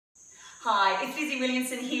Hi, it's Lizzie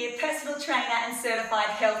Williamson here, personal trainer and certified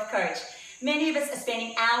health coach. Many of us are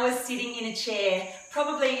spending hours sitting in a chair,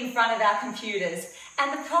 probably in front of our computers.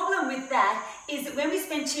 And the problem with that is that when we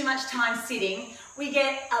spend too much time sitting, we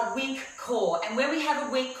get a weak core. And when we have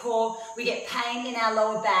a weak core, we get pain in our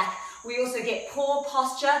lower back. We also get poor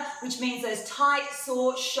posture, which means those tight,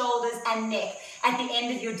 sore shoulders and neck at the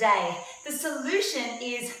end of your day. The solution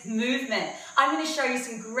is movement. I'm going to show you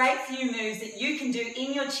some great few moves that you can do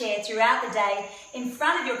in your chair throughout the day in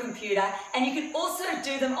front of your computer, and you can also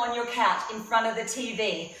do them on your couch in front of the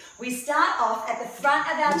TV. We start off at the front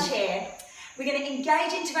of our chair. We're going to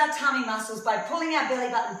engage into our tummy muscles by pulling our belly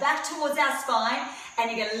button back towards our spine, and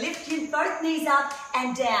you're going to lift both knees up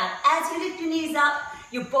and down. As you lift your knees up,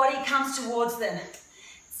 your body comes towards them.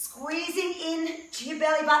 Squeezing in to your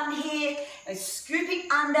belly button here and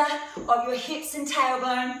scooping under of your hips and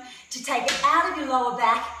tailbone to take it out of your lower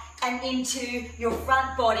back and into your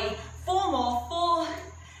front body. 4 more, 4,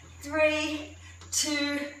 3,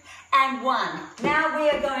 2, and 1. Now we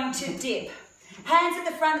are going to dip. Hands at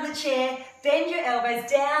the front of the chair, bend your elbows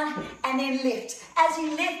down and then lift. As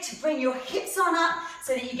you lift, bring your hips on up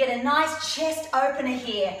so that you get a nice chest opener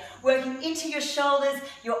here, working into your shoulders,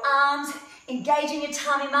 your arms, engaging your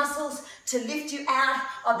tummy muscles to lift you out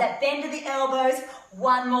of that bend of the elbows.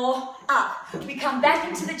 1 more, up. We come back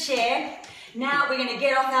into the chair. Now we're going to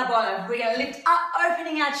get off our bottom. We're going to lift up,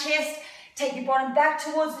 opening our chest. Take your bottom back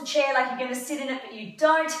towards the chair like you're going to sit in it, but you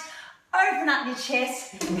don't. Open up your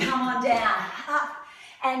chest, come on down, up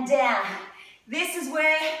and down. This is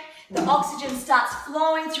where the oxygen starts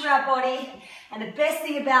flowing through our body, and the best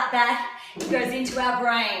thing about that, it goes into our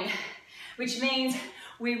brain, which means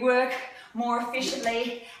we work more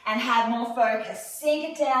efficiently and have more focus. Sink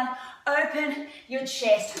it down, open your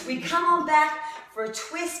chest. We come on back for a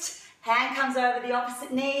twist. Hand comes over the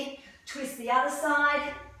opposite knee, twist the other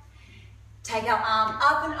side. Take our arm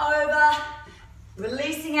up and over,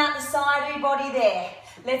 releasing out the side of your body there.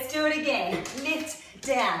 Let's do it again. Lift,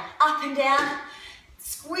 down, up and down.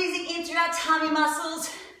 Squeezing in through our tummy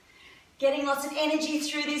muscles. Getting lots of energy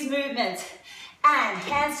through these movements. And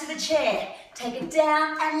hands to the chair. Take it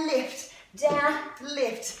down and lift. Down,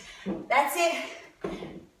 lift. That's it.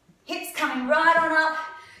 Hips coming right on up.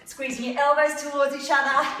 Squeezing your elbows towards each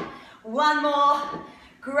other. 1 more.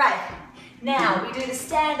 Great. Now we do the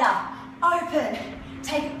stand up. Open.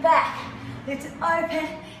 Take it back. Lift it open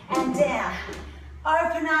and down.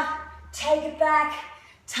 Open up, take it back.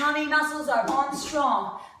 Tummy muscles are on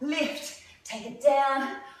strong. Lift, take it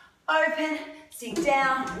down, open, sink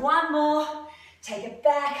down. 1 more, take it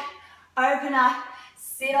back, open up,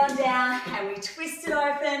 sit on down, and we twist it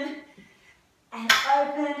open and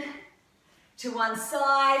open to one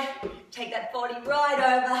side. Take that body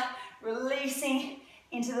right over, releasing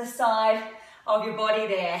into the side of your body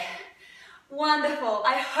there. Wonderful.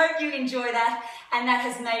 I hope you enjoy that and that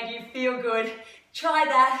has made you feel good. Try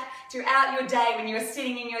that throughout your day when you're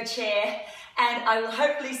sitting in your chair, and I will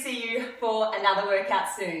hopefully see you for another workout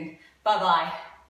soon. Bye-bye.